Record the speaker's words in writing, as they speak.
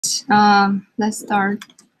Let's start.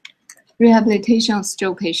 Rehabilitation of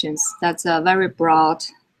stroke patients. That's a very broad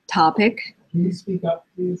topic. Can you speak up,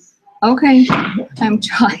 please? Okay, I'm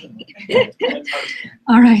trying.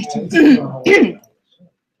 All right.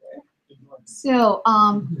 So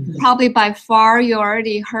probably by far you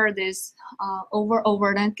already heard this over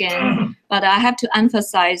and again, but I have to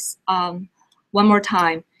emphasize one more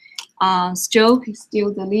time. Stroke is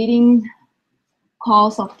still the leading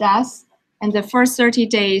cause of death, and the first 30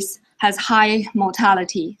 days has high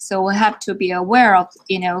mortality. So we have to be aware of,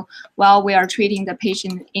 while we are treating the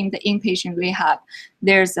patient in the inpatient rehab,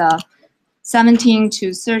 there's a 17 to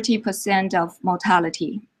 30% of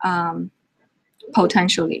mortality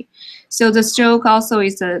potentially. So the stroke also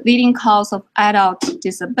is the leading cause of adult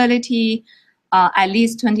disability. At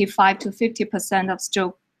least 25 to 50% of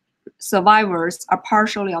stroke survivors are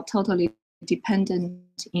partially or totally dependent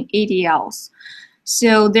in ADLs.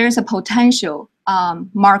 So there's a potential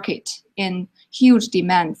market and huge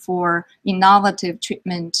demand for innovative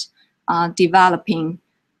treatment developing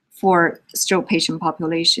for stroke patient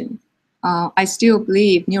population. I still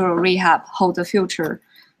believe neuro rehab holds a future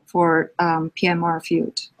for PMR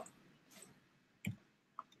field.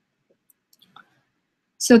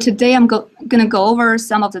 So today I'm going to go over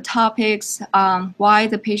some of the topics, why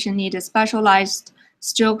the patient needs a specialized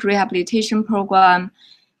stroke rehabilitation program,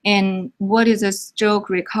 and what is a stroke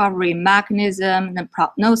recovery mechanism and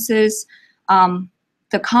prognosis,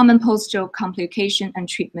 the common post-stroke complication and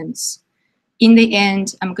treatments. In the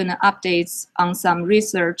end, I'm going to update on some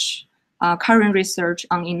research, current research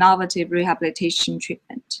on innovative rehabilitation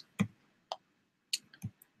treatment.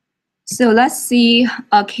 So let's see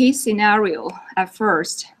a case scenario at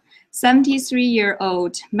first.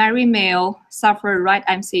 73-year-old married male suffered right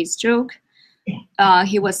MC stroke.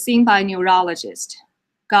 He was seen by a neurologist.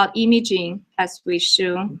 Got imaging, as we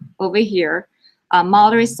show over here,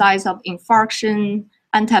 moderate size of infarction,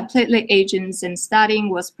 antiplatelet agents and statin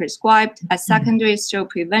was prescribed as secondary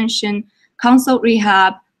stroke prevention, consult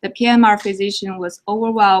rehab. The PMR physician was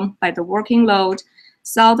overwhelmed by the working load,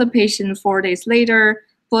 saw the patient 4 days later,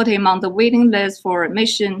 put him on the waiting list for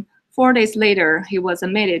admission. 4 days later, he was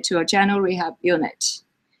admitted to a general rehab unit.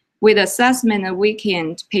 With assessment a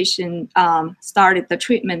weekend, patient started the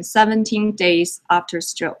treatment 17 days after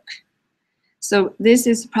stroke. So this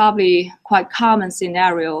is probably quite common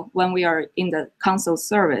scenario when we are in the consult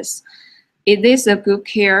service. Is this a good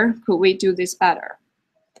care? Could we do this better?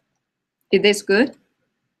 Is this good?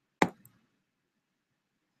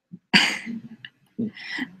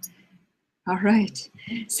 All right.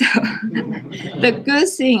 So the good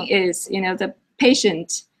thing is, the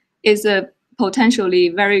patient is a potentially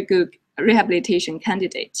very good rehabilitation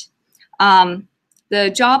candidate.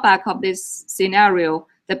 The drawback of this scenario,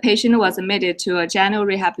 the patient was admitted to a general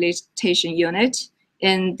rehabilitation unit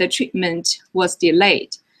and the treatment was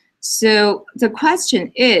delayed. So the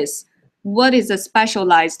question is, what is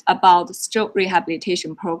specialized about the stroke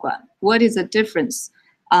rehabilitation program? What is the difference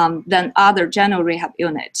than other general rehab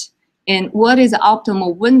units? And what is the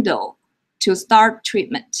optimal window to start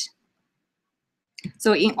treatment?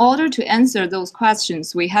 So in order to answer those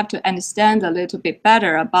questions, we have to understand a little bit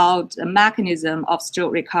better about the mechanism of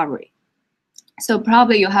stroke recovery. So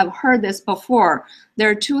probably you have heard this before. There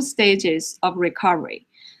are two stages of recovery.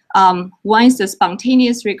 One is the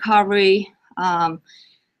spontaneous recovery,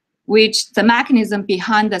 which the mechanism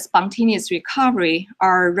behind the spontaneous recovery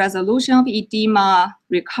are resolution of edema,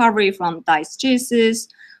 recovery from diastasis.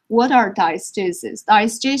 What are diastasis?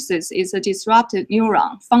 Diastasis is a disrupted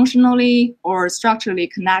neuron, functionally or structurally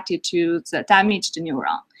connected to the damaged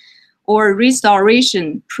neuron, or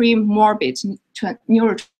restoration pre-morbid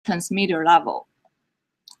neurotransmitter level,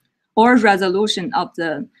 or resolution of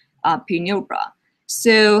the penumbra.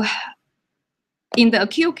 So in the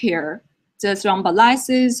acute care, the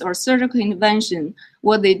thrombolysis or surgical intervention,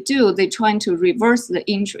 what they do, they try to reverse the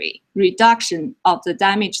injury, reduction of the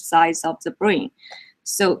damaged size of the brain.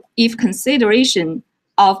 So if consideration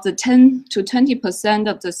of the 10 to 20%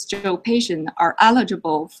 of the stroke patients are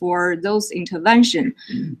eligible for those interventions,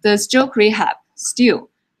 the stroke rehab still,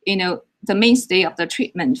 the mainstay of the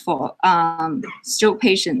treatment for stroke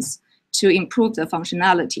patients to improve the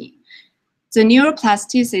functionality. The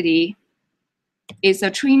neuroplasticity is a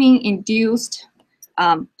training-induced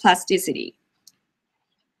plasticity.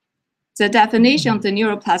 The definition of the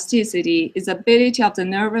neuroplasticity is the ability of the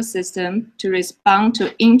nervous system to respond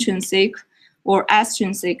to intrinsic or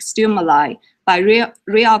extrinsic stimuli by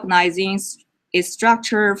reorganizing its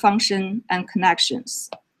structure, function, and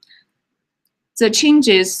connections. The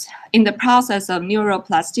changes in the process of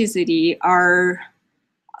neuroplasticity are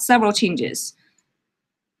several changes.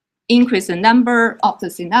 increase the number of the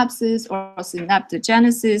synapses or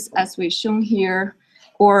synaptogenesis, as we've shown here,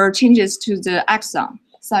 or changes to the axon,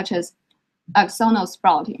 such as axonal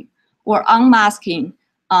sprouting, or unmasking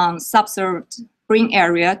subserved brain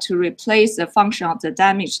area to replace the function of the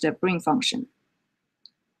damaged brain function.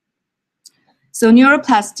 So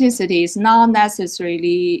neuroplasticity is not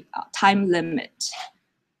necessarily time limit,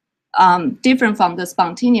 different from the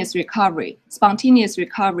spontaneous recovery. Spontaneous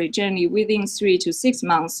recovery generally within 3 to 6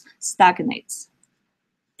 months stagnates.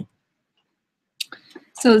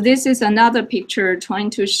 So this is another picture trying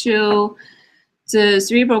to show the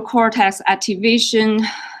cerebral cortex activation,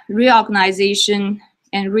 reorganization,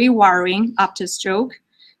 and rewiring after stroke.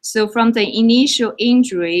 So from the initial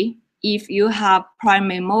injury, if you have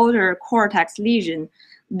primary motor cortex lesion,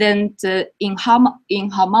 then the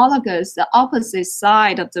inhomologous, the opposite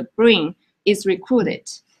side of the brain is recruited.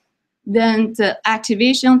 Then the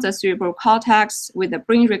activation of the cerebral cortex with the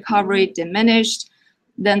brain recovery diminished,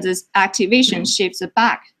 then this activation shifts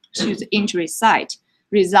back to the injury site,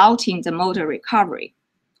 resulting in the motor recovery.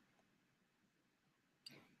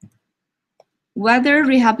 Whether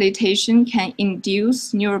rehabilitation can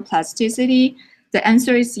induce neuroplasticity, the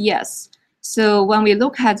answer is yes. So when we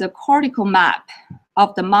look at the cortical map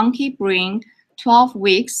of the monkey brain 12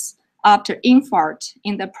 weeks after infarct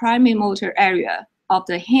in the primary motor area of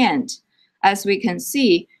the hand, as we can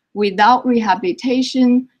see, without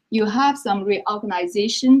rehabilitation, you have some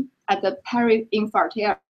reorganization at the peri-infarct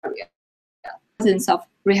area. Presence of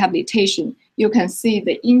rehabilitation, you can see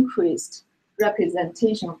the increased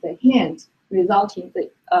representation of the hand, resulting in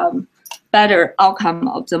the better outcome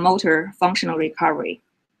of the motor functional recovery.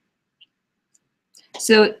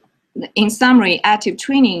 So in summary, active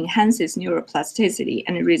training enhances neuroplasticity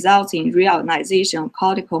and results in reorganization of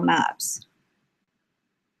cortical maps.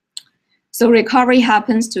 So recovery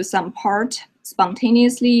happens to some part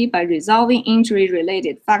spontaneously by resolving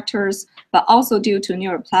injury-related factors, but also due to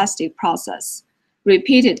neuroplastic process.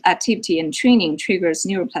 Repeated activity and training triggers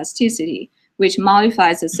neuroplasticity, which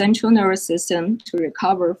modifies the central nervous system to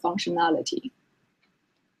recover functionality.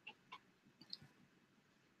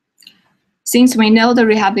 Since we know the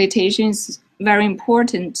rehabilitation is very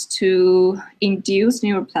important to induce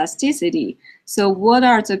neuroplasticity, so what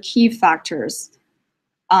are the key factors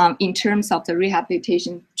in terms of the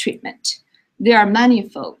rehabilitation treatment? There are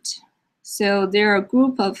manifold. So there are a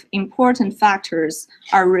group of important factors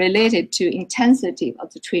are related to intensity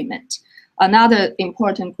of the treatment. Another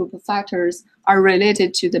important group of factors are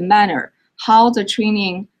related to the manner, how the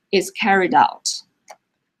training is carried out.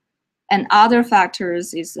 And other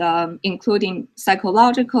factors is including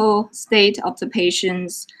psychological state of the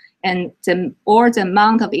patients and the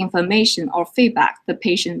amount of information or feedback the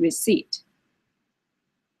patient received.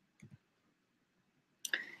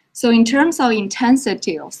 So in terms of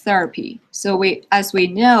intensity of therapy, so as we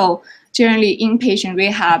know, generally inpatient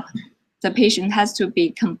rehab, the patient has to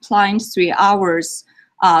be compliant 3 hours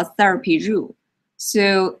therapy rule.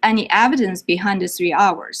 So any evidence behind the 3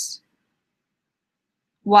 hours?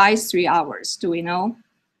 Why 3 hours? Do we know?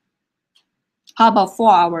 How about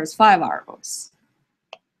 4 hours, 5 hours,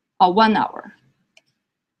 or 1 hour?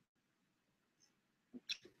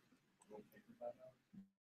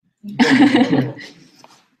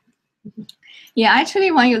 Yeah,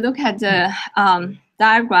 actually, when you look at the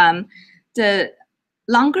diagram, the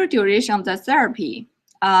longer duration of the therapy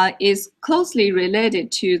is closely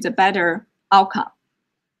related to the better outcome.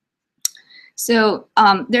 So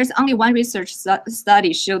there's only one research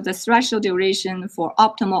study showed the threshold duration for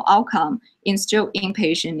optimal outcome in stroke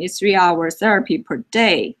inpatient is 3 hours therapy per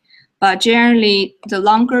day. But generally, the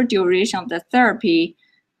longer duration of the therapy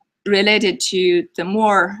related to the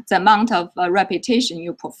amount of repetition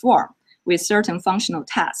you perform with certain functional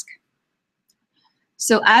tasks.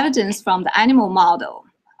 So evidence from the animal model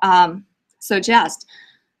suggests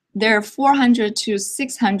there are 400 to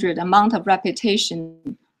 600 amount of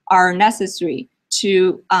repetition are necessary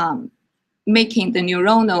to making the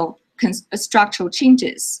neuronal structural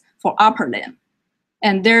changes for upper limb.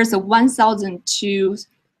 And there's a 1,000 to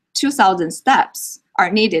 2,000 steps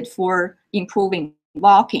are needed for improving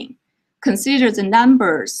walking. Consider the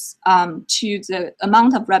numbers to the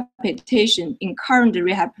amount of repetition in current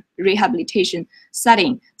rehabilitation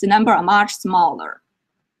setting, the number are much smaller.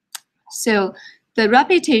 So the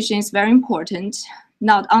repetition is very important,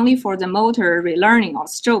 not only for the motor relearning of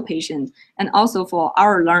stroke patients, and also for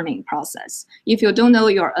our learning process. If you don't know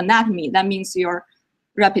your anatomy, that means your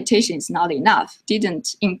repetition is not enough,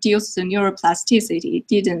 didn't induce the neuroplasticity,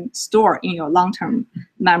 didn't store in your long-term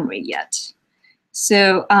memory yet.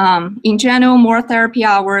 So in general, more therapy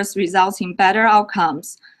hours results in better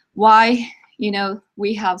outcomes. Why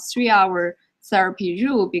we have 3-hour therapy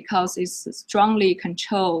rule because it's strongly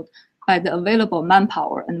controlled by the available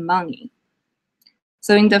manpower and money.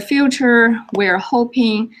 So in the future, we're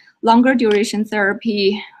hoping longer duration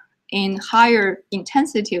therapy in higher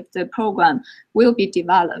intensity of the program will be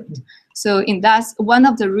developed. So that's one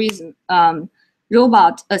of the reasons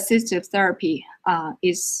robot-assisted therapy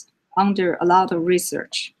is under a lot of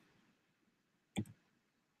research.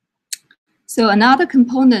 So another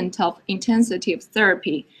component of intensive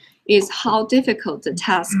therapy is how difficult the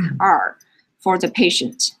tasks are for the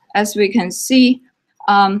patient. As we can see,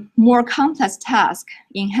 more complex tasks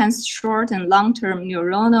enhance short and long-term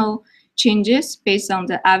neuronal changes based on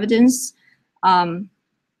the evidence.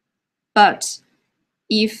 But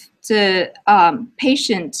if the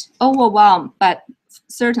patient overwhelmed by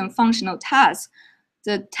certain functional tasks,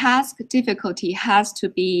 the task difficulty has to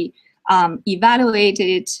be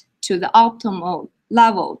evaluated to the optimal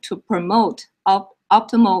level to promote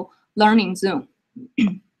optimal learning zone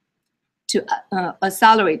to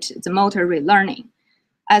accelerate the motor relearning.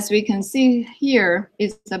 As we can see here,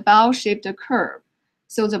 it's a bell-shaped curve.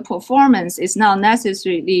 So the performance is not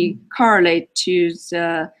necessarily correlate to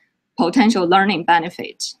the potential learning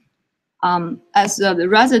benefit. As the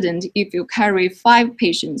resident, if you carry 5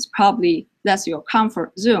 patients, probably that's your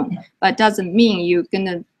comfort zone, but doesn't mean you're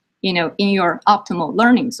gonna, in your optimal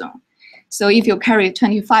learning zone. So if you carry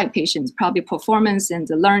 25 patients, probably performance and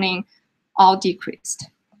the learning all decreased.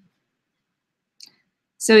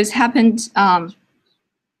 So it's happened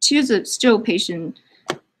to the stroke patient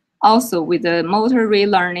also with the motor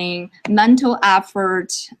relearning, mental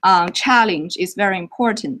effort challenge is very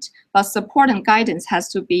important, but support and guidance has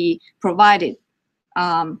to be provided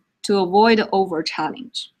to avoid over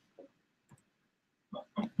challenge.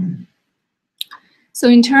 So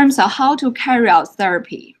in terms of how to carry out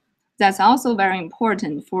therapy, that's also very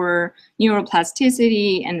important for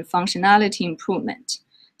neuroplasticity and functionality improvement.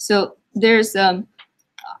 So there's a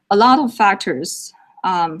lot of factors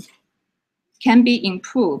can be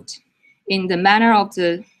improved in the manner of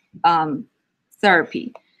the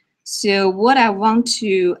therapy. So what I want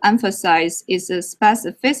to emphasize is the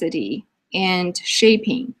specificity and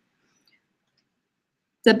shaping.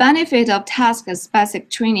 The benefit of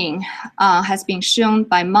task-specific training has been shown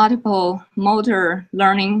by multiple motor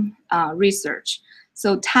learning research.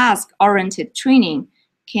 So task-oriented training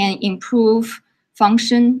can improve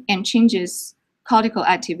function and changes cortical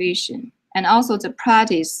activation. And also the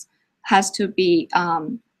practice has to be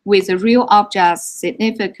with the real objects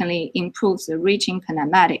significantly improves the reaching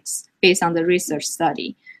kinematics based on the research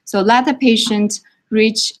study. So let the patient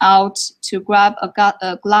reach out to grab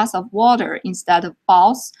a glass of water instead of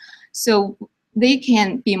balls, so they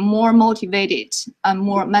can be more motivated and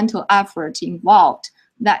more mental effort involved.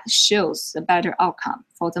 That shows a better outcome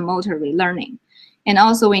for the motor relearning. And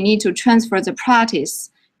also we need to transfer the practice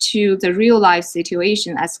to the real life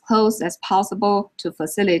situation as close as possible to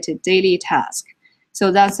facilitate daily tasks.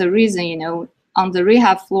 So that's the reason, on the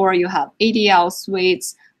rehab floor, you have ADL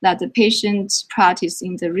suites that the patient practice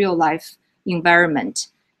in the real life environment,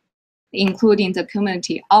 including the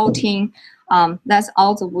community outing. That's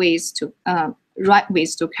all the ways to, right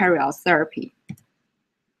ways to carry out therapy.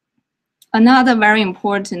 Another very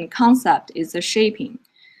important concept is the shaping.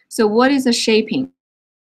 So what is the shaping?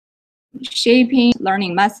 Shaping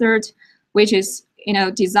learning method, which is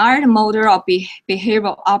desired motor or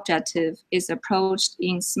behavioral objective is approached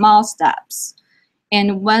in small steps.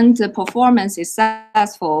 And when the performance is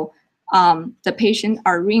successful, the patient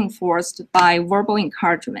are reinforced by verbal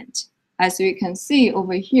encouragement. As you can see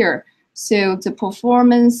over here, so the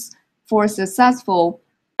performance for successful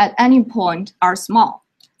at any point are small.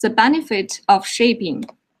 The benefit of shaping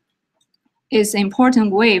is an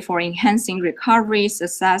important way for enhancing recovery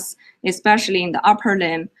success, especially in the upper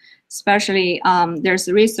limb. Especially,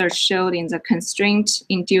 there's research showed in the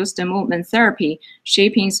constraint-induced movement therapy,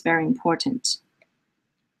 shaping is very important.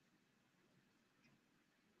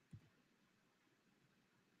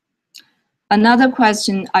 Another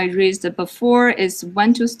question I raised before is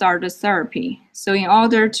when to start the therapy. So in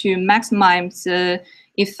order to maximize the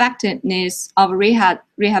effectiveness of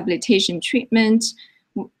rehabilitation treatment,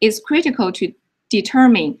 it's critical to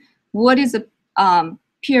determine what is the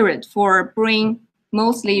period for brain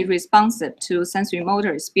mostly responsive to sensory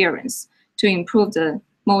motor experience to improve the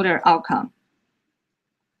motor outcome.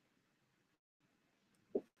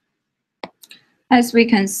 As we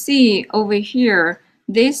can see over here,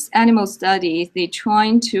 this animal study, they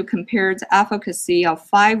trying to compare the efficacy of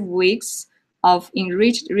 5 weeks of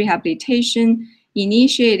enriched rehabilitation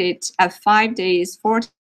initiated at 5 days,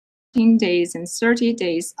 14 days, and 30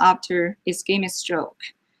 days after ischemic stroke.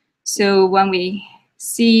 So when we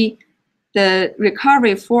see the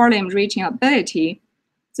recovery forelimb reaching ability,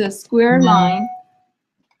 the square line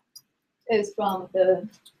is from the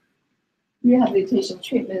rehabilitation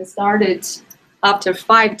treatment started after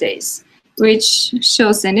 5 days, which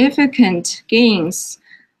shows significant gains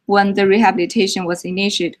when the rehabilitation was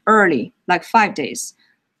initiated early, like 5 days.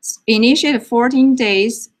 Initiated 14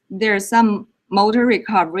 days, there's some motor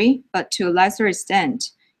recovery, but to a lesser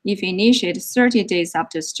extent. If initiated 30 days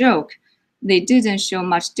after stroke, they didn't show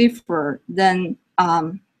much differ than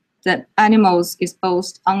the animals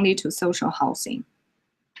exposed only to social housing.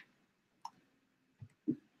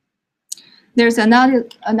 There's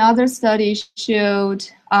another study showed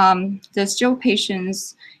the stroke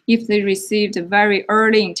patients, if they received a very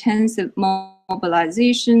early intensive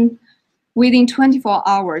mobilization within 24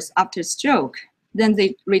 hours after stroke, then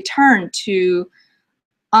they return to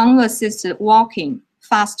unassisted walking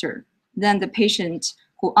faster than the patient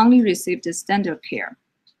who only received the standard care.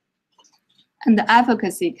 And the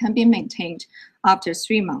efficacy can be maintained after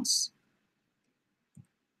 3 months.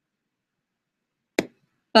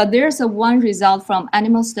 But there's one result from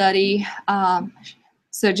animal study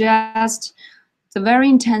suggests the very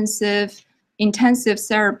intensive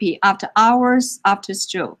therapy after hours after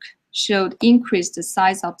stroke showed increased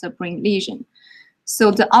size of the brain lesion.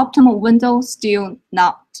 So the optimal window still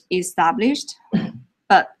not established,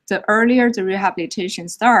 but the earlier the rehabilitation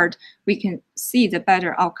start, we can see the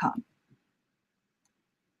better outcome.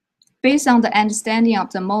 Based on the understanding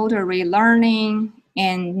of the motor relearning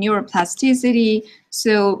and neuroplasticity,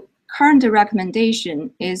 so current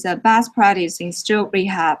recommendation is a best practice in stroke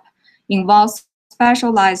rehab involves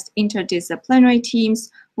specialized interdisciplinary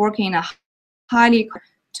teams working in a highly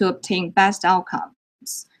to obtain best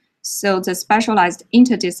outcomes. So the specialized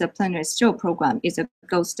interdisciplinary stroke program is a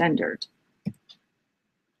gold standard.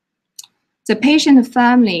 The patient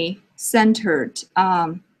family-centered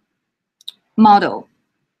model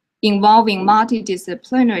involving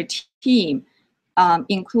multidisciplinary team,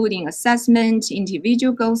 including assessment,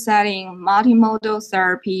 individual goal setting, multimodal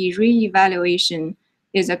therapy, re-evaluation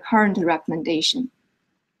is a current recommendation.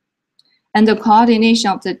 And the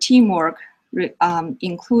coordination of the teamwork,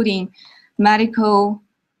 including medical,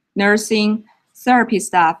 nursing, therapy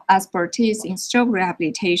staff, expertise in stroke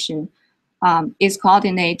rehabilitation, is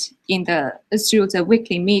coordinated through the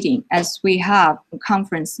weekly meeting, as we have a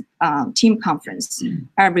conference, team conference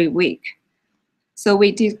every week. So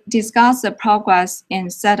we discuss the progress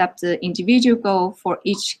and set up the individual goal for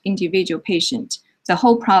each individual patient. The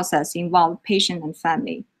whole process involves patient and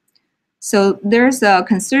family. So there's a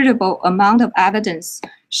considerable amount of evidence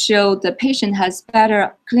show the patient has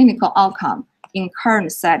better clinical outcome in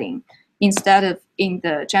current setting instead of in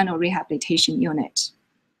the general rehabilitation unit.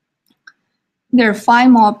 There are 5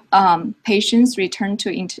 more patients return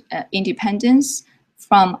to independence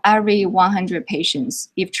from every 100 patients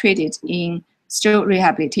if treated in stroke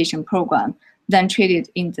rehabilitation program than treated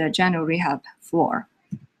in the general rehab floor.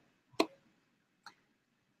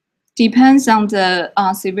 Depends on the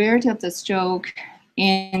severity of the stroke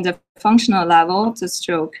and the functional level of the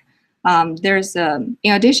stroke. There's in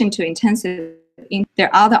addition to intensive, there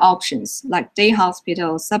are other options like day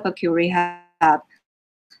hospital, subacute rehab,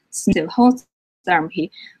 whole therapy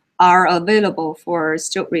are available for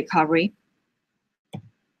stroke recovery.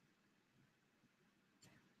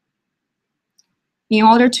 In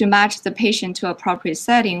order to match the patient to appropriate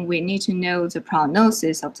setting, we need to know the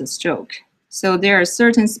prognosis of the stroke. So there are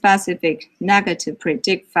certain specific negative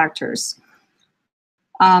predict factors.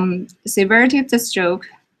 Severity of the stroke,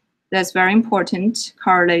 that's very important,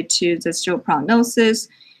 correlate to the stroke prognosis,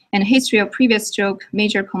 and history of previous stroke,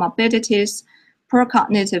 major comorbidities, poor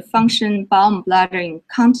cognitive function, bowel and bladder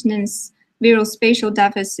incontinence, visual-spatial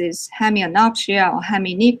deficits, hemianopsia or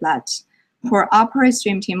hemineglect, poor upper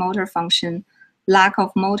extremity motor function, lack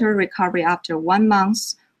of motor recovery after 1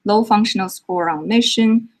 month, low functional score on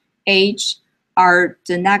mission, age are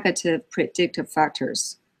the negative predictive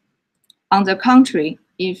factors. On the contrary,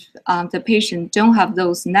 if the patient don't have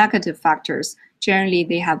those negative factors, generally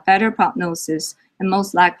they have better prognosis and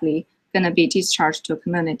most likely going to be discharged to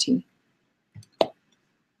community.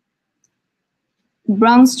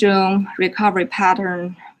 Brownstone recovery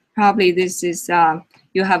pattern, probably this is,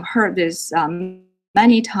 you have heard this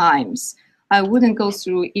many times. I wouldn't go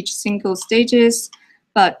through each single stages,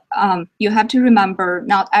 but you have to remember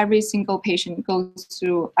not every single patient goes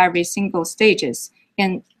through every single stages.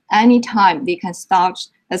 And any time they can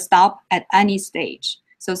stop at any stage.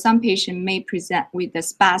 So some patients may present with the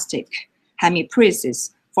spastic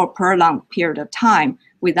hemiparesis for a prolonged period of time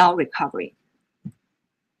without recovery.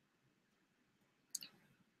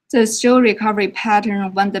 The stroke recovery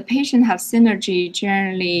pattern, when the patient has synergy,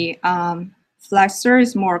 generally flexor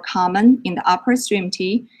is more common in the upper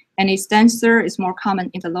extremity, and extensor is more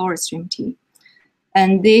common in the lower extremity.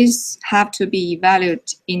 And these have to be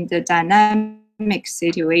evaluated in the dynamic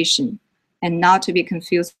situation and not to be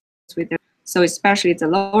confused with the, so especially the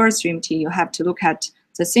lower extremity, you have to look at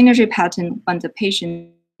the synergy pattern when the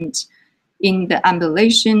patient in the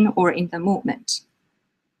ambulation or in the movement.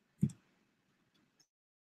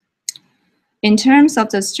 In terms of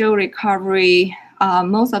the stroke recovery,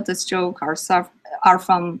 most of the stroke are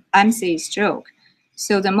from MCA stroke.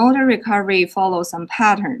 So the motor recovery follows some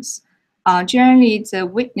patterns. Generally, the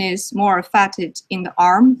weakness more affected in the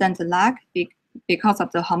arm than the leg because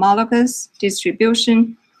of the homologous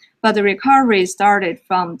distribution, but the recovery started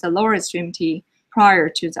from the lower extremity prior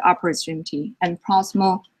to the upper extremity and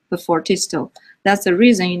proximal before distal. That's the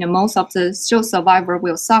reason most of the stroke survivor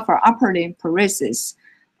will suffer upper limb paralysis,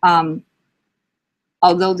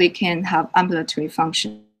 although they can have ambulatory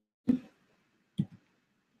function.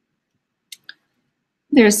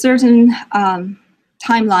 There's certain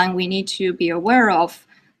timeline we need to be aware of,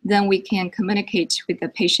 then we can communicate with the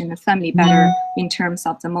patient and family better in terms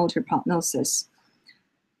of the motor prognosis.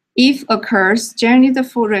 If occurs, generally the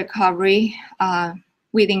full recovery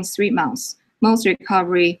within 3 months. Most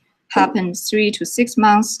recovery happens 3 to 6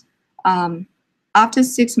 months. After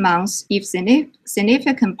 6 months, if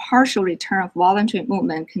significant partial return of voluntary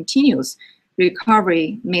movement continues,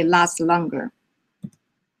 recovery may last longer.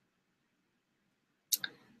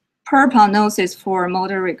 Per prognosis for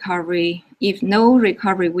motor recovery, if no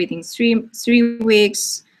recovery within three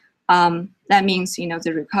weeks, that means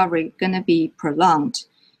the recovery gonna be prolonged.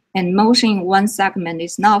 And motion in one segment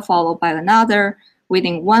is not followed by another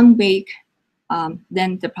within 1 week,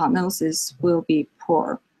 then the prognosis will be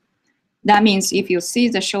poor. That means if you see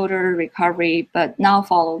the shoulder recovery but not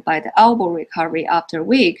followed by the elbow recovery after a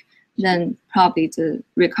week, then probably the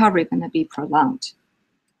recovery gonna be prolonged.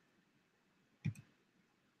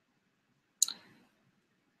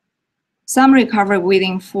 Some recover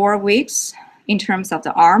within 4 weeks in terms of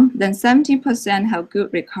the arm, then 70% have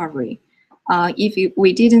good recovery. If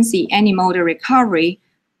we didn't see any motor recovery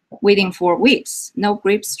within 4 weeks, no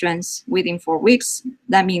grip strength within 4 weeks,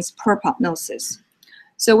 that means poor prognosis.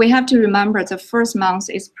 So we have to remember the first month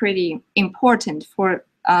is pretty important for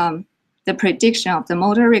the prediction of the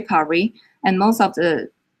motor recovery, and most of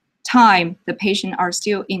the time the patient are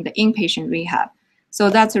still in the inpatient rehab.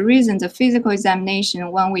 So that's the reason the physical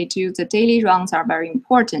examination when we do the daily rounds are very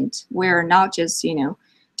important. We're not just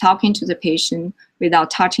talking to the patient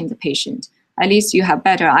without touching the patient. At least you have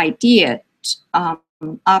better idea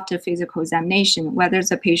after physical examination whether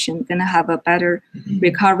the patient gonna have a better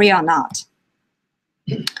recovery or not.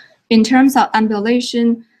 In terms of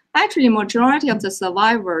ambulation, actually majority of the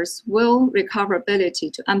survivors will recover ability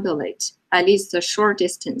to ambulate at least a short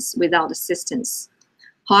distance without assistance.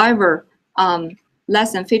 However,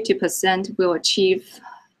 less than 50% will achieve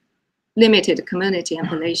limited community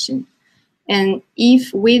ambulation. And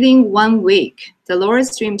if within 1 week, the lower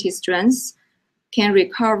extremity strength can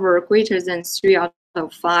recover greater than 3 out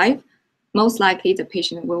of 5, most likely the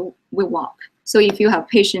patient will walk. So if you have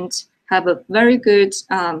patients have a very good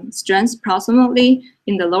strength proximally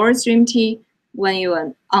in the lower extremity, when you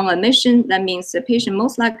are on admission, that means the patient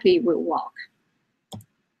most likely will walk.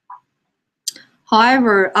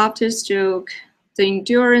 However, after stroke, the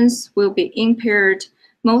endurance will be impaired.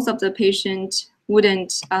 Most of the patients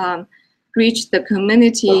wouldn't reach the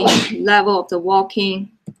community level of the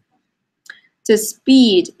walking. The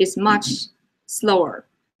speed is much slower.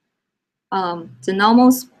 The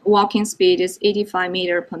normal walking speed is 85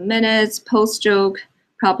 meters per minute, post-stroke,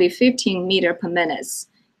 probably 15 meters per minute.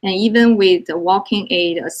 And even with the walking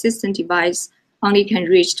aid assistant device, only can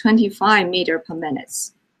reach 25 meters per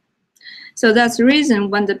minute. So that's the reason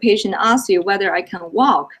when the patient asks you whether I can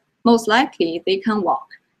walk, most likely they can walk,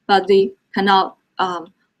 but they cannot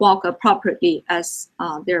walk appropriately as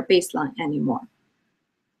their baseline anymore.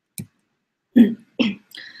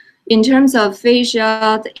 In terms of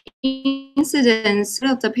aphasia, the incidence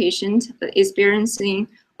of the patient experiencing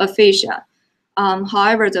aphasia.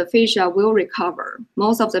 However, the aphasia will recover.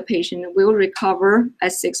 Most of the patient will recover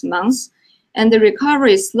at 6 months, and the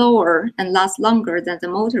recovery is slower and lasts longer than the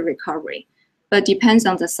motor recovery, but depends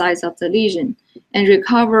on the size of the lesion. And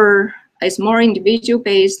recovery is more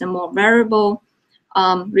individual-based and more variable.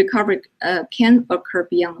 Recovery can occur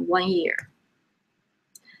beyond 1 year.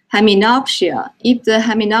 Hemianopsia. If the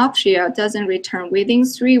hemianopsia doesn't return within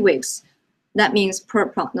 3 weeks, that means poor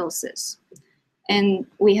prognosis. And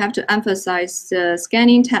we have to emphasize the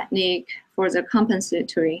scanning technique for the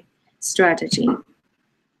compensatory strategy.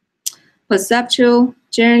 Perceptual,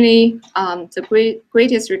 generally, the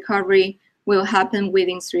greatest recovery will happen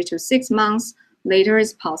within 3 to 6 months. Later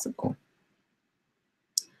is possible.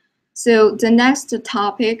 So the next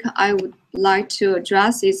topic I would like to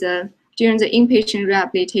address is during the inpatient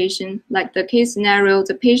rehabilitation, like the case scenario,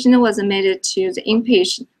 the patient was admitted to the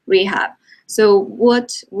inpatient rehab. So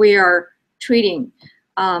what we are treating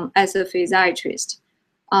as a physiatrist,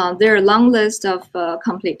 there are a long list of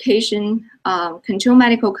complication, control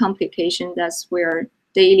medical complication, that's where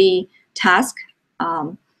daily task,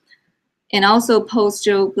 and also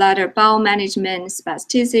post-stroke bladder bowel management,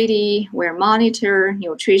 spasticity, wear monitor,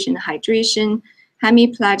 nutrition, hydration,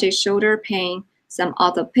 hemiplegic shoulder pain, some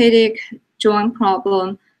orthopedic joint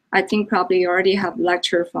problem. I think probably you already have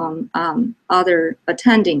lecture from other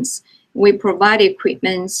attendings. We provide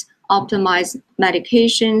equipments, optimize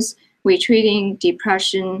medications, we're treating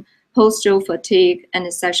depression, post-stroke fatigue,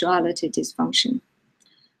 and sexuality dysfunction.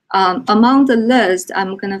 Among the list,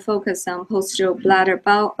 I'm going to focus on post-stroke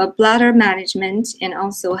bladder management and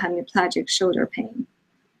also hemiplegic shoulder pain.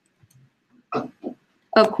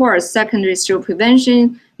 Of course, secondary stroke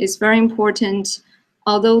prevention is very important.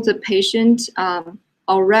 Although the patient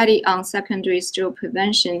already on secondary stroke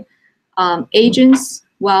prevention agents,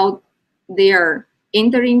 while they are in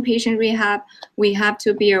the inpatient rehab, we have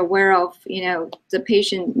to be aware of, the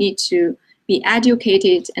patient need to be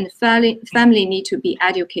educated and family need to be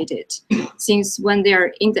educated. Since when they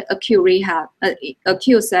are in the acute rehab,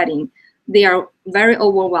 acute setting, they are very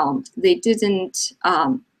overwhelmed. They didn't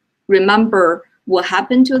remember what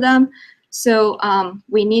happened to them. So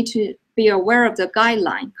we need to be aware of the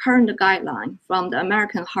current guideline from the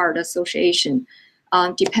American Heart Association.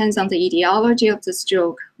 Depends on the etiology of the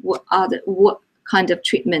stroke, what kind of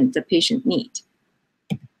treatment the patient needs.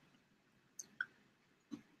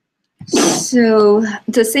 So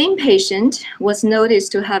the same patient was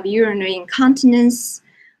noticed to have urinary incontinence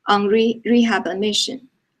on rehab admission.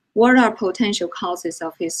 What are potential causes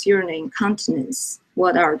of his urinary incontinence?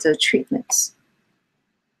 What are the treatments?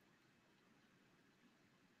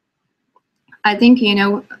 I think,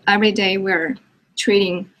 every day we're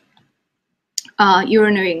treating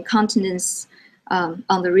urinary incontinence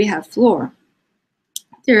on the rehab floor.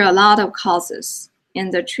 There are a lot of causes,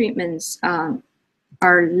 and the treatments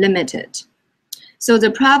are limited. So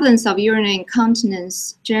the prevalence of urinary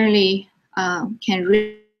incontinence generally can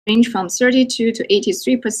range from 32 to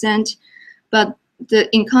 83%, but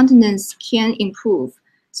the incontinence can improve.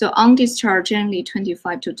 So on discharge, generally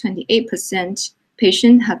 25 to 28%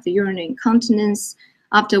 patient have the urinary incontinence.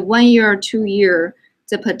 After 1 year or 2 years,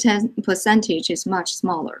 the percentage is much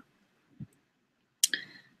smaller.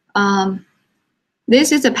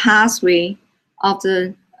 This is a pathway of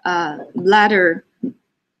the bladder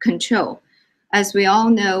control. As we all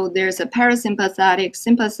know, there's a parasympathetic,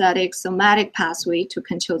 sympathetic, somatic pathway to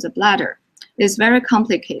control the bladder. It's very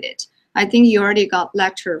complicated. I think you already got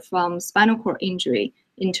lecture from spinal cord injury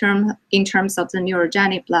in terms of the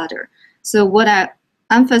neurogenic bladder. So what I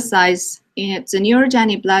emphasize in the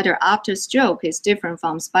neurogenic bladder after stroke is different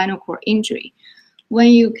from spinal cord injury. When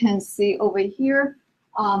you can see over here,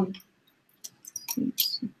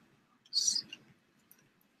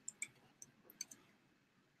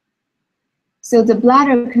 so the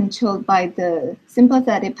bladder controlled by the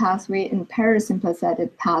sympathetic pathway and parasympathetic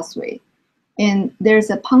pathway. And there's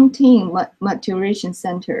a Pontine maturation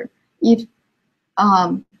center. If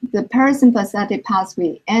the parasympathetic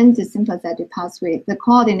pathway and the sympathetic pathway, the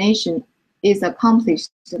coordination is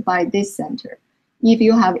accomplished by this center. If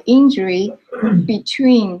you have injury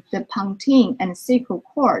between the Pontine and sacral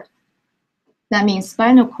cord, that means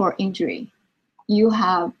spinal cord injury, you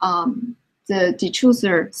have the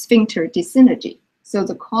detrusor sphincter dyssynergy. So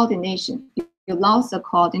the coordination, you lost the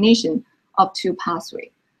coordination of two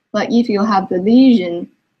pathways. But if you have the lesion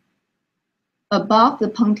above the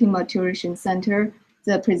Pontine maturation center,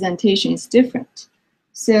 the presentation is different.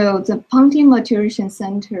 So the Pontine maturation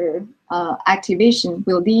center activation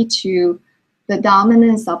will lead to the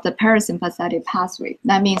dominance of the parasympathetic pathway.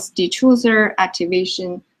 That means detrusor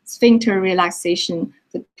activation, sphincter relaxation,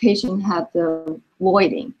 the patient have the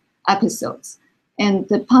voiding episodes. And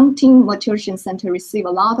the Pontine maturation center receive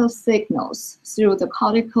a lot of signals through the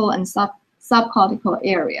cortical and subcortical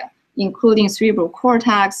area, including cerebral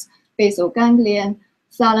cortex, basal ganglion,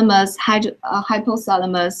 thalamus,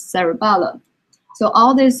 hypothalamus, cerebellum. So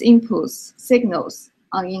all these inputs, signals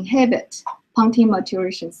inhibit Pontine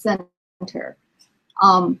maturation center.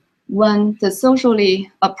 When the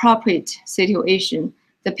socially appropriate situation,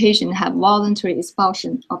 the patient have voluntary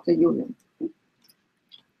expulsion of the urine.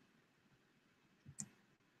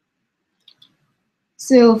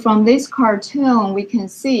 So from this cartoon, we can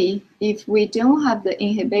see if we don't have the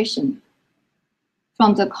inhibition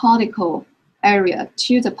from the cortical area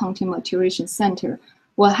to the punctum maturation center,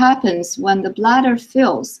 what happens when the bladder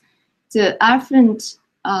fills, the afferent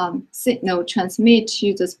signal transmit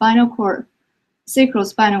to the spinal cord,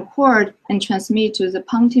 sacrospinal cord, and transmit to the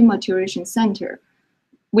punctum maturation center.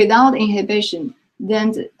 Without inhibition,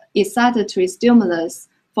 then the excitatory stimulus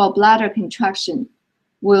for bladder contraction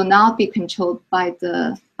will not be controlled by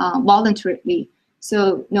the voluntarily.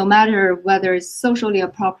 So no matter whether it's socially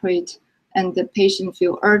appropriate and the patient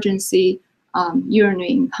feel urgency,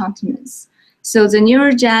 urinary incontinence. So the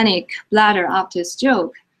neurogenic bladder after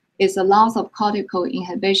stroke is a loss of cortical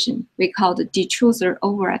inhibition. We call the detrusor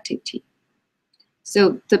overactivity.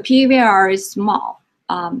 So the PVR is small.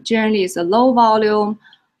 Generally, it's a low volume.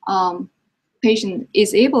 Patient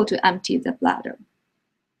is able to empty the bladder.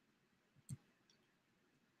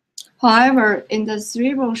 However, in the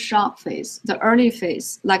cerebral shock phase, the early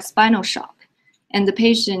phase, like spinal shock, and the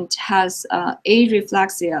patient has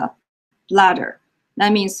areflexia bladder,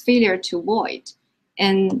 that means failure to void.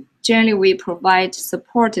 And generally, we provide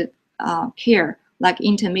supportive care, like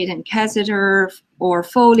intermittent catheter or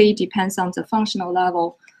Foley, depends on the functional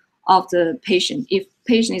level of the patient. If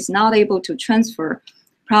patient is not able to transfer,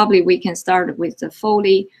 probably we can start with the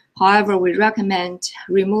Foley. However, we recommend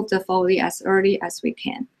remove the Foley as early as we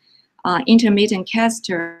can. Intermittent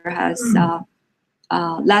catheter has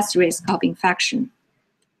less risk of infection.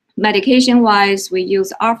 Medication-wise, we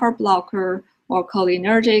use alpha blocker or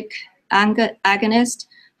cholinergic agonist.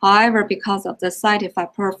 However, because of the side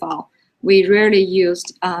effect profile, we rarely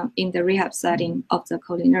used in the rehab setting of the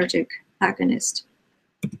cholinergic agonist.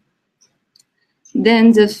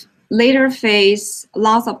 Then the later phase,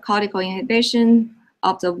 loss of cortical inhibition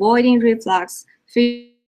of the voiding reflex,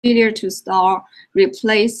 failure to stall,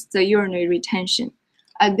 replace the urinary retention.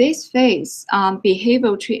 At this phase,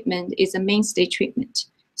 behavioral treatment is a mainstay treatment.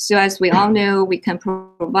 So as we all know, we can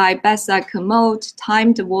provide bedside commode,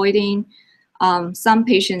 timed voiding. Some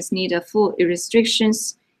patients need a full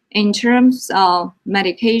restrictions. In terms of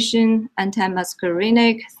medication,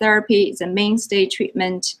 antimuscarinic therapy is a mainstay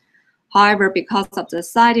treatment. However, because of the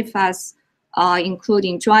side effects,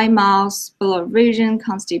 including dry mouth, blurred vision,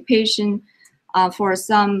 constipation, for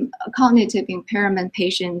some cognitive impairment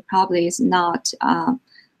patient probably is not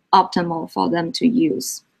optimal for them to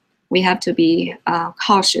use. We have to be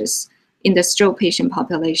cautious in the stroke patient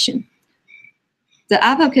population. The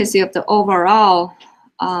efficacy of the overall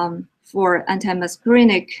for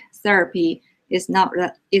antimuscarinic therapy is not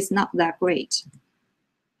that great.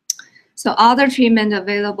 So other treatment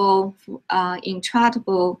available,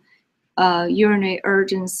 intractable urinary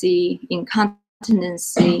urgency,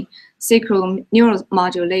 incontinency, sacral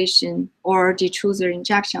neuromodulation, or detrusor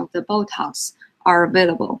injection of the Botox are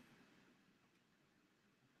available.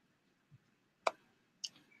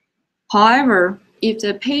 However, if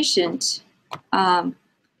the patient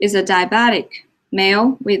is a diabetic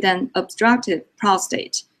male with an obstructive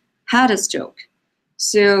prostate, had a stroke,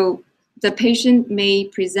 so the patient may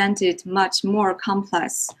present it much more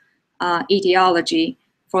complex etiology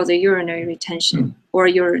for the urinary retention or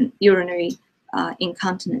urinary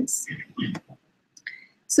incontinence.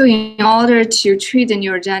 So in order to treat the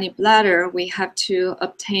neurogenic bladder, we have to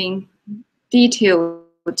obtain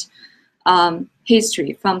detailed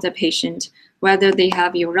history from the patient, whether they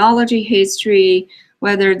have urology history,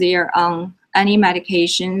 whether they are on any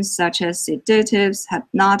medications such as sedatives,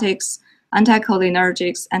 hypnotics,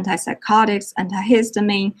 anticholinergics, antipsychotics,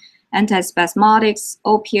 antihistamine, antispasmodics,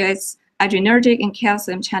 opiates, adrenergic, and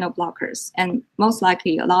calcium channel blockers. And most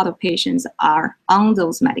likely, a lot of patients are on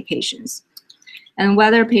those medications. And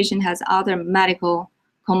whether patient has other medical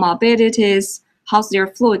comorbidities, how's their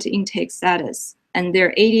fluid intake status, and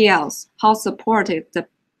their ADLs, how supportive the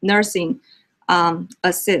nursing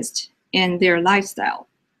assist in their lifestyle.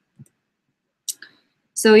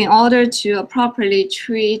 So in order to properly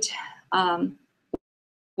treat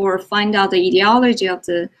or find out the etiology of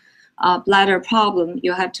the bladder problem,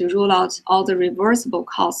 you have to rule out all the reversible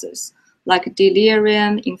causes like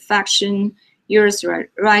delirium, infection,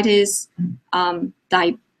 urethritis,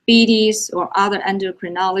 diabetes, or other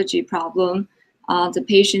endocrinology problem. The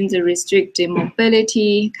patient's restricted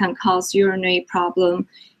mobility can cause urinary problem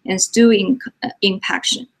and stool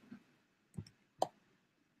impaction.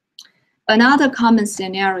 Another common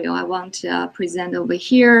scenario I want to present over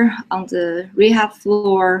here on the rehab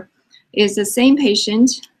floor is the same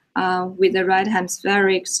patient with the right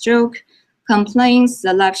hemispheric stroke complains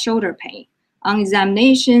the left shoulder pain. On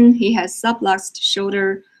examination, he has subluxed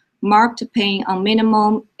shoulder, marked pain on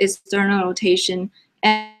minimum external rotation,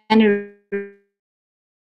 and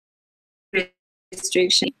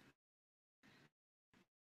restriction.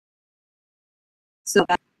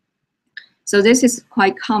 So this is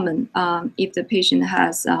quite common if the patient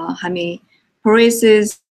has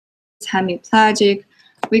hemiparesis, hemiplegic.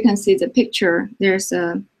 We can see the picture. There's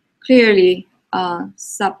a clearly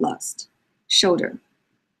subluxed shoulder.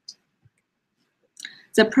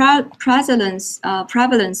 The prevalence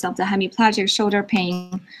of the hemiplegic shoulder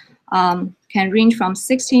pain can range from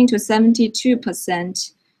 16 to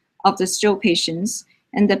 72% of the stroke patients,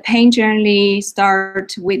 and the pain generally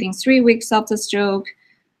starts within 3 weeks of the stroke,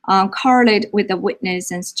 correlate with the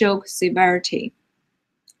witness and stroke severity.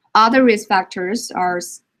 Other risk factors are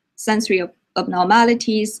sensory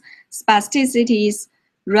abnormalities, spasticities,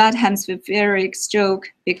 right hemispheric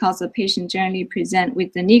stroke, because the patient generally present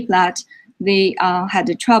with the neglect. They had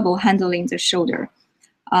the trouble handling the shoulder,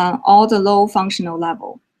 all the low functional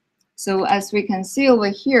level. So as we can see over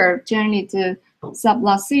here, generally the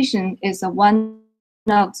subluxation is one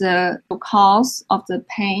of the cause of the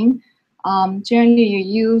pain. Generally you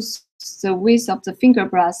use the width of the finger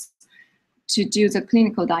breadth to do the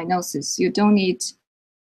clinical diagnosis. You don't need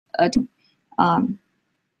to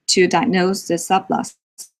diagnose the subluxation.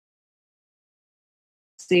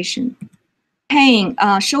 Pain,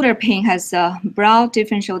 shoulder pain has a broad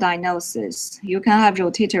differential diagnosis. You can have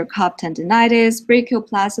rotator cuff tendinitis, brachial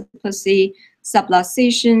plasiopathy,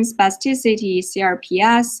 subluxation, spasticity,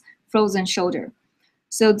 CRPS, frozen shoulder.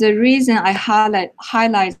 So the reason I highlight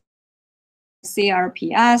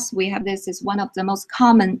CRPS, this is one of the most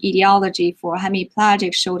common etiology for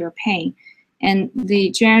hemiplegic shoulder pain. And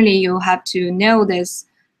generally you have to know this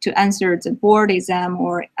to answer the board exam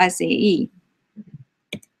or SAE.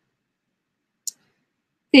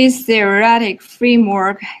 This theoretic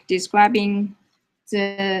framework describing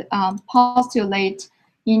the postulate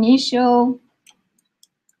initial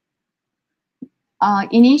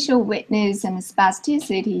weakness and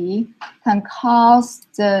spasticity can cause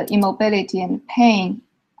the immobility and pain,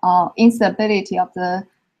 instability of the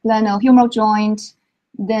glenohumeral joint.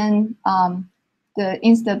 Then the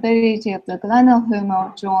instability of the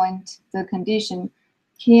glenohumeral joint, the condition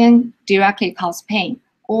can directly cause pain,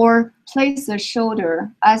 or place the shoulder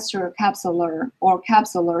extracapsular or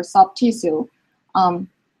capsular soft tissue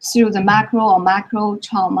through the macro or macro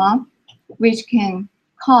trauma, which can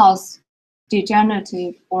cause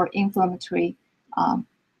degenerative or inflammatory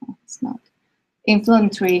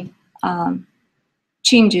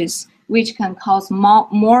changes, which can cause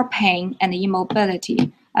more pain and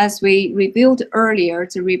immobility. As we reviewed earlier,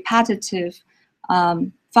 the repetitive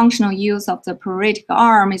functional use of the paretic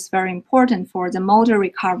arm is very important for the motor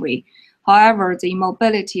recovery. However, the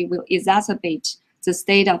immobility will exacerbate the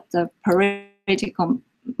state of the paretic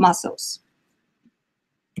muscles.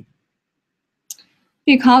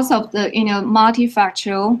 Because of the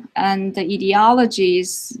multifactorial and the etiology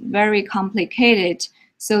is very complicated,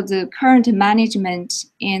 so the current management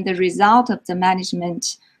and the result of the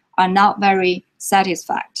management are not very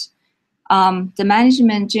satisfied. The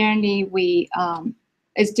management generally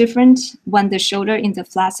is different when the shoulder in the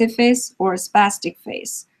flaccid phase or spastic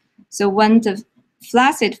phase. So when the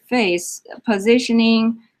flaccid phase,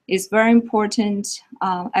 positioning is very important.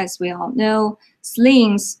 As we all know,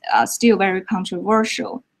 slings are still very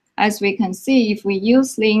controversial. As we can see, if we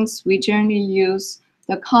use slings, we generally use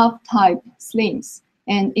the cuff type slings,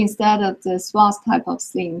 and instead of the swath type of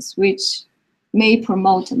slings, which may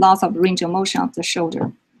promote loss of range of motion of the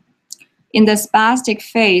shoulder. In the spastic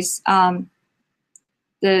phase,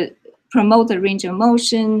 promote the range of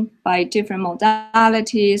motion by different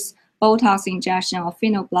modalities. Botox injection or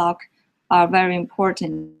phenoblock are very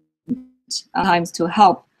important times to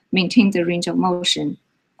help maintain the range of motion,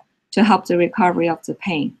 to help the recovery of the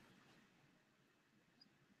pain.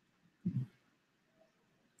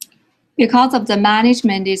 Because of the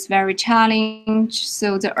management is very challenging,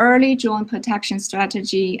 so the early joint protection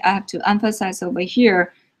strategy I have to emphasize over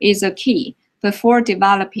here is a key before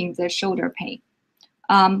developing the shoulder pain.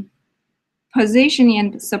 Positioning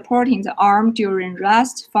and supporting the arm during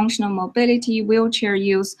rest, functional mobility, wheelchair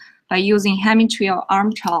use by using hemitree or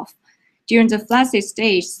arm trough. During the flaccid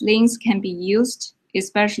stage, slings can be used,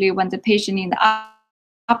 especially when the patient in the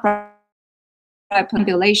upright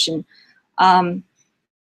ambulation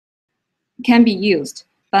can be used,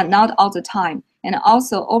 but not all the time. And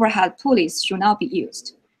also overhead pulleys should not be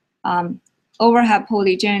used. Overhead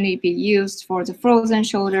pulley generally be used for the frozen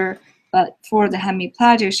shoulder, but for the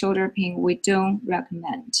hemiplegic shoulder pain, we don't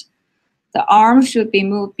recommend. The arm should be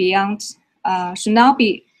moved beyond, should not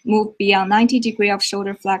be moved beyond 90 degrees of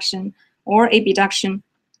shoulder flexion or abduction,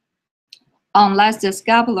 unless the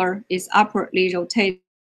scapular is upwardly rotated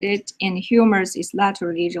and humerus is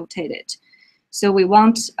laterally rotated. So we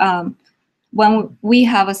want, when we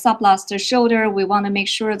have a subluxed shoulder, we want to make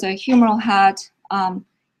sure the humeral head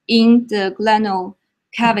in the glenal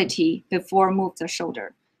cavity before move the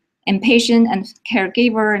shoulder. And patient and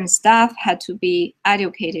caregiver and staff had to be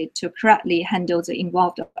educated to correctly handle the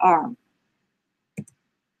involved arm.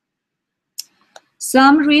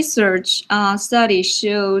 Some research studies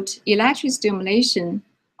showed electric stimulation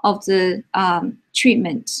of the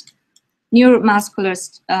treatment. Neuromuscular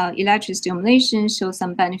electric stimulation shows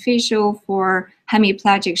some beneficial for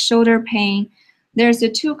hemiplegic shoulder pain. There's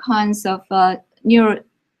two kinds of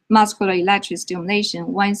neuromuscular electric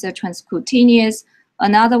stimulation. One is a transcutaneous,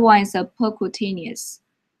 another one is a percutaneous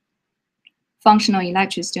functional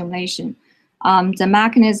electric stimulation. The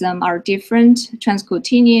mechanism are different.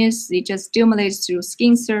 Transcutaneous, it just stimulates through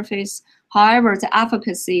skin surface. However, the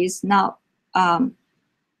efficacy is not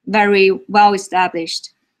very well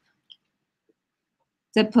established.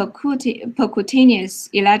 The percutaneous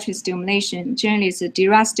electric stimulation generally is a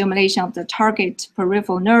direct stimulation of the target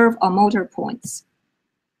peripheral nerve or motor points.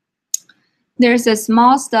 There's a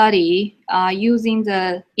small study using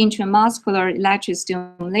the intramuscular electric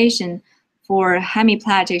stimulation for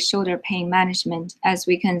hemiplegic shoulder pain management. As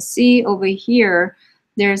we can see over here,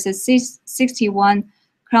 there's a 61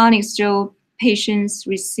 chronic stroke patients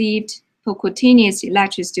received percutaneous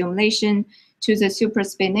electric stimulation to the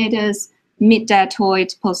supraspinatus,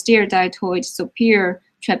 mid-deltoid, posterior deltoid, superior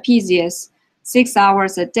trapezius, 6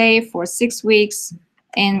 hours a day for 6 weeks.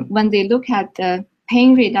 And when they look at the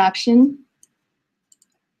pain reduction,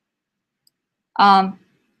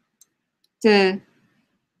 the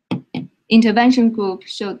intervention group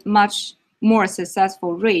showed much more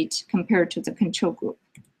successful rate compared to the control group.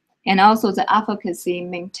 And also the efficacy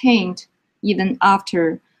maintained even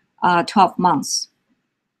after 12 months.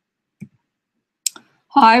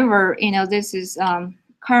 However, this is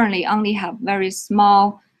currently only have very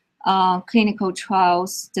small clinical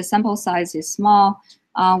trials. The sample size is small.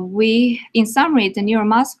 In summary, the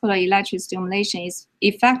neuromuscular electric stimulation is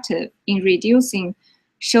effective in reducing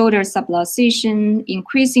shoulder subluxation,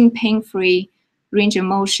 increasing pain-free range of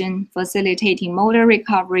motion, facilitating motor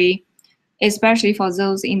recovery, especially for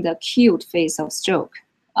those in the acute phase of stroke,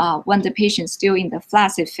 when the patient is still in the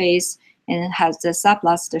flaccid phase and has the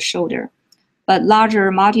subluxed shoulder. But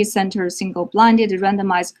larger multi-center, single-blinded,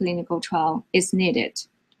 randomized clinical trial is needed.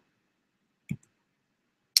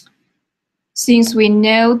 Since we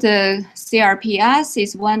know the CRPS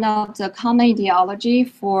is one of the common etiology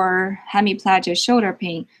for hemiplegic shoulder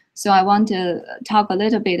pain, so I want to talk a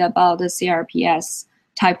little bit about the CRPS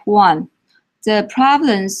type 1. The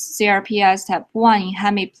prevalence CRPS type 1 in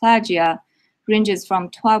hemiplegia ranges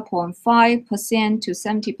from 12.5% to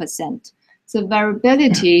 70%. The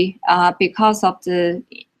variability, because of the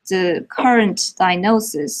current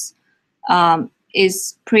diagnosis,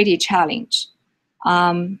 is pretty challenging.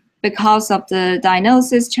 Because of the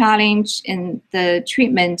diagnosis challenge, and the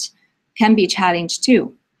treatment can be challenged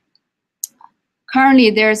too.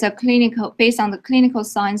 Currently, there's a based on the clinical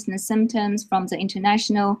signs and symptoms from the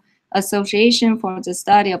International Association for the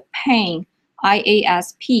Study of Pain,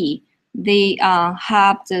 IASP, they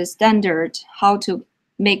have the standard how to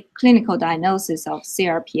make clinical diagnosis of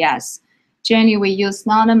CRPS. Generally, we use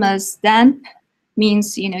synonymous STAMP,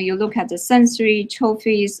 means you look at the sensory,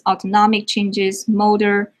 trophies, autonomic changes,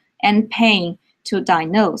 motor, and pain to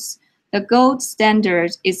diagnose. The gold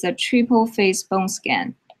standard is a triple phase bone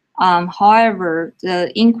scan. However,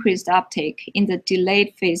 the increased uptake in the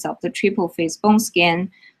delayed phase of the triple phase bone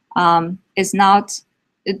scan is not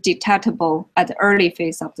detectable at the early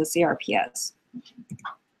phase of the CRPS.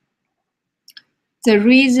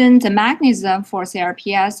 The mechanism for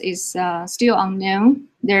CRPS is still unknown.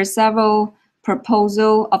 There are several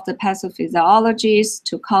proposals of the pathophysiologies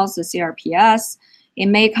to cause the CRPS. It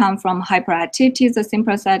may come from hyperactivity of the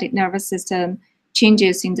sympathetic nervous system,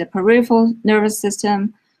 changes in the peripheral nervous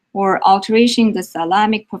system, or alteration in the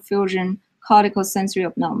thalamic perfusion, cortical sensory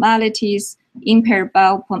abnormalities, impaired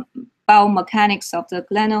biomechanics of the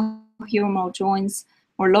glenohumeral joints,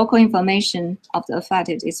 or local inflammation of the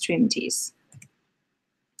affected extremities.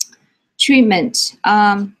 Treatment.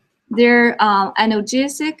 There are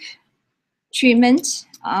analgesic treatment,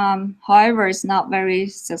 however, is not very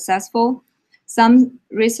successful. Some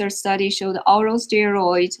research studies show the oral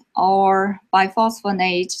steroid or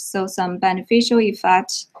biphosphonate show some beneficial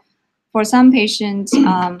effect. For some patients,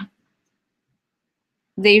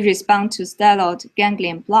 they respond to steroid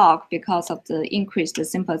ganglion block because of the increased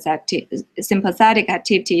sympathetic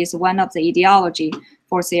activity is one of the etiology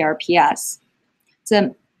for CRPS.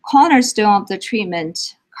 The cornerstone of the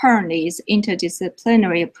treatment currently is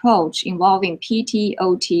interdisciplinary approach involving PT,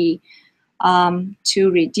 OT,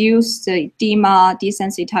 to reduce the edema,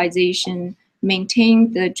 desensitization,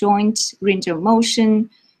 maintain the joint range of motion.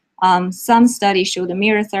 Some studies show the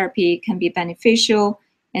mirror therapy can be beneficial,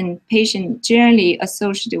 and patients generally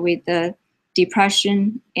associated with the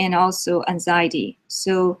depression and also anxiety.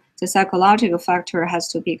 So the psychological factor has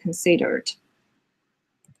to be considered.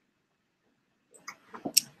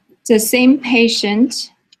 The same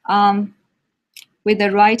patient with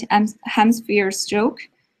the right hemisphere stroke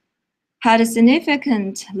had a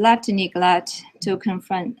significant left neglect to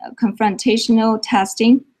confrontational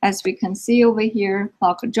testing, as we can see over here,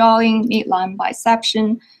 clock jawing, midline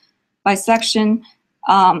bisection.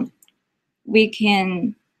 We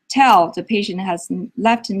can tell the patient has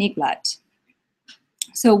left neglect.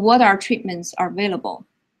 So what are treatments are available?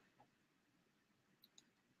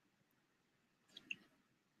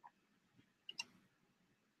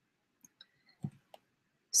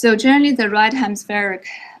 So generally the right hemispheric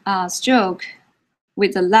stroke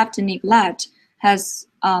with the left neglect has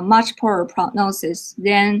much poorer prognosis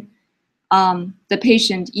than the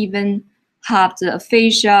patient even have the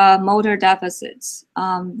aphasia, motor deficits.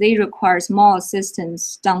 They require small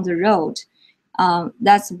assistance down the road.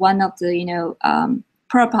 That's one of the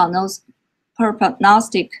poor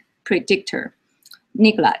prognostic predictor,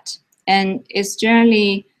 neglect, and it's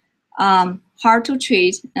generally hard to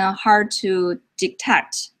treat and hard to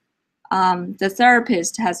detect. The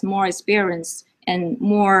therapist has more experience and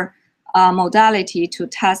more modality to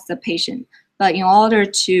test the patient. But in order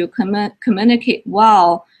to communicate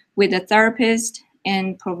well with the therapist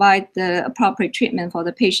and provide the appropriate treatment for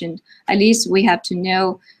the patient, at least we have to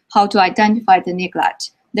know how to identify the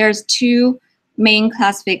neglect. There's two main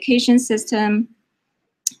classification systems.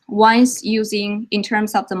 One is using in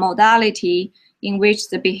terms of the modality in which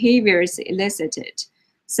the behavior is elicited,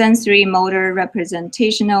 sensory, motor,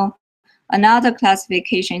 representational. Another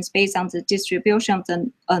classification is based on the distribution of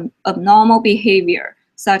the abnormal behavior,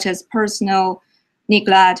 such as personal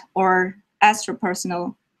neglect or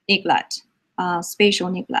extrapersonal neglect, spatial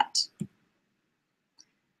neglect.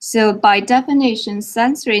 So by definition,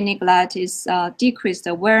 sensory neglect is decreased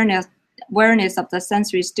awareness of the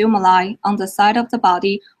sensory stimuli on the side of the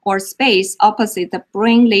body or space opposite the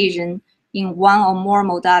brain lesion in one or more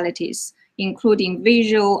modalities, including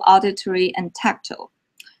visual, auditory, and tactile.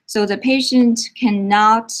 So the patient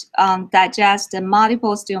cannot digest the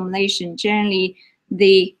multiple stimulation. Generally,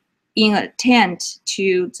 they inattend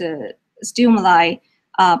to the stimuli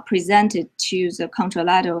presented to the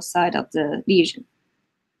contralateral side of the lesion.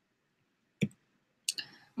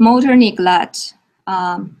 Motor neglect,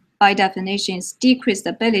 by definition, is decreased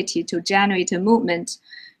ability to generate a movement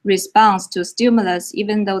response to stimulus,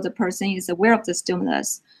 even though the person is aware of the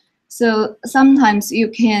stimulus. So sometimes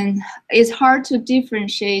it's hard to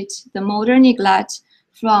differentiate the motor neglect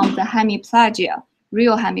from the hemiplegia,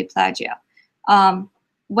 real hemiplegia.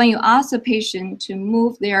 When you ask the patient to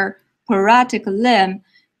move their paretic limb,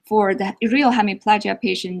 for the real hemiplegia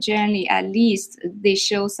patient, generally at least they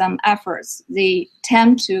show some efforts. They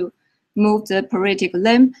tend to move the paretic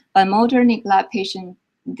limb, but motor neglect patient,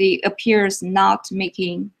 they appears not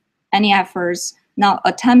making any efforts, not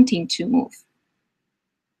attempting to move.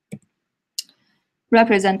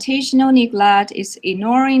 Representational neglect is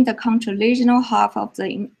ignoring the contralateral half of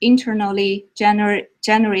the internally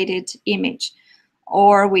generated image,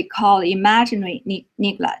 or we call imaginary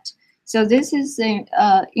neglect. So this is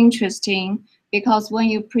interesting because when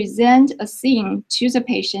you present a scene to the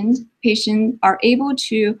patient are able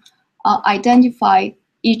to identify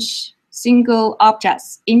each single object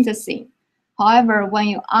in the scene. However, when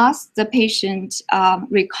you ask the patient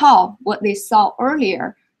recall what they saw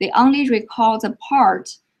earlier, they only recall the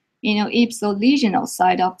part, ipso-lesional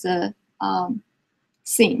side of the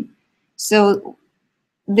scene. So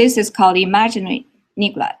this is called imaginary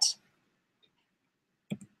neglect.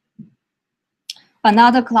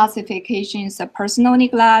 Another classification is a personal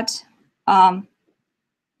neglect.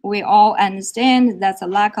 We all understand that's a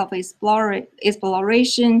lack of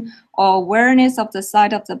exploration or awareness of the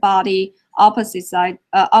side of the body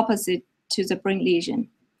opposite to the brain lesion.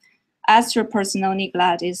 Extrapersonal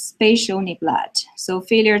neglect is spatial neglect, so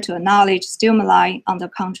failure to acknowledge stimuli on the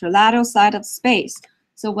contralateral side of space.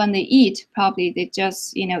 So when they eat, probably they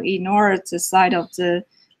just ignore the side of the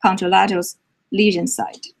contralateral lesion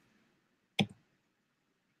side.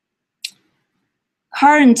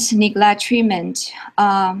 Current neglect treatment,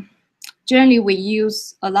 generally we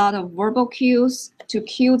use a lot of verbal cues to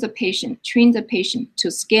cue the patient, train the patient to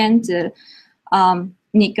scan the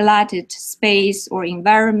neglected space or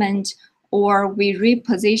environment, or we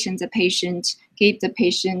reposition the patient, give the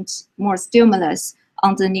patient more stimulus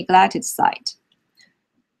on the neglected side.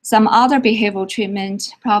 Some other behavioral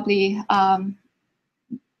treatment, probably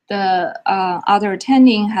the other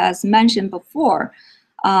attending has mentioned before,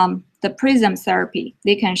 the prism therapy.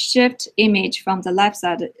 They can shift image from the left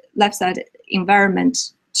side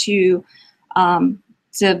environment to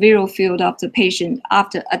the visual field of the patient.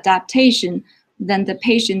 After adaptation, then the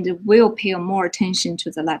patient will pay more attention to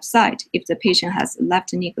the left side if the patient has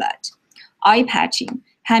left neglect. Eye patching,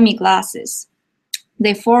 hemiglasses,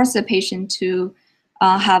 they force the patient to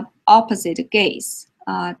have opposite gaze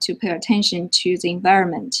to pay attention to the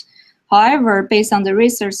environment. However, based on the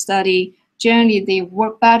research study, generally they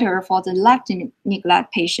work better for the left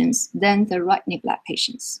neglect patients than the right neglect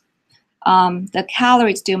patients. The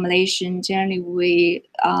calorie stimulation generally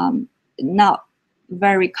not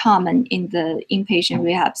very common in the inpatient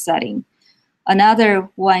rehab setting. Another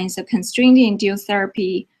one is a constraint-induced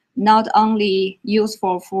therapy, not only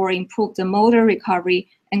useful for improve the motor recovery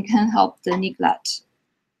and can help the neglect.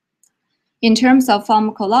 In terms of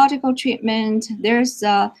pharmacological treatment, there's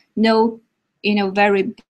no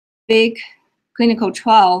very big clinical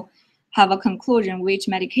trial have a conclusion which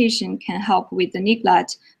medication can help with the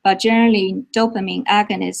neglect, but generally dopamine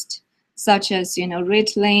agonists such as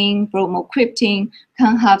Ritalin, bromocriptine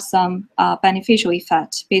can have some beneficial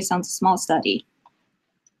effect based on the small study.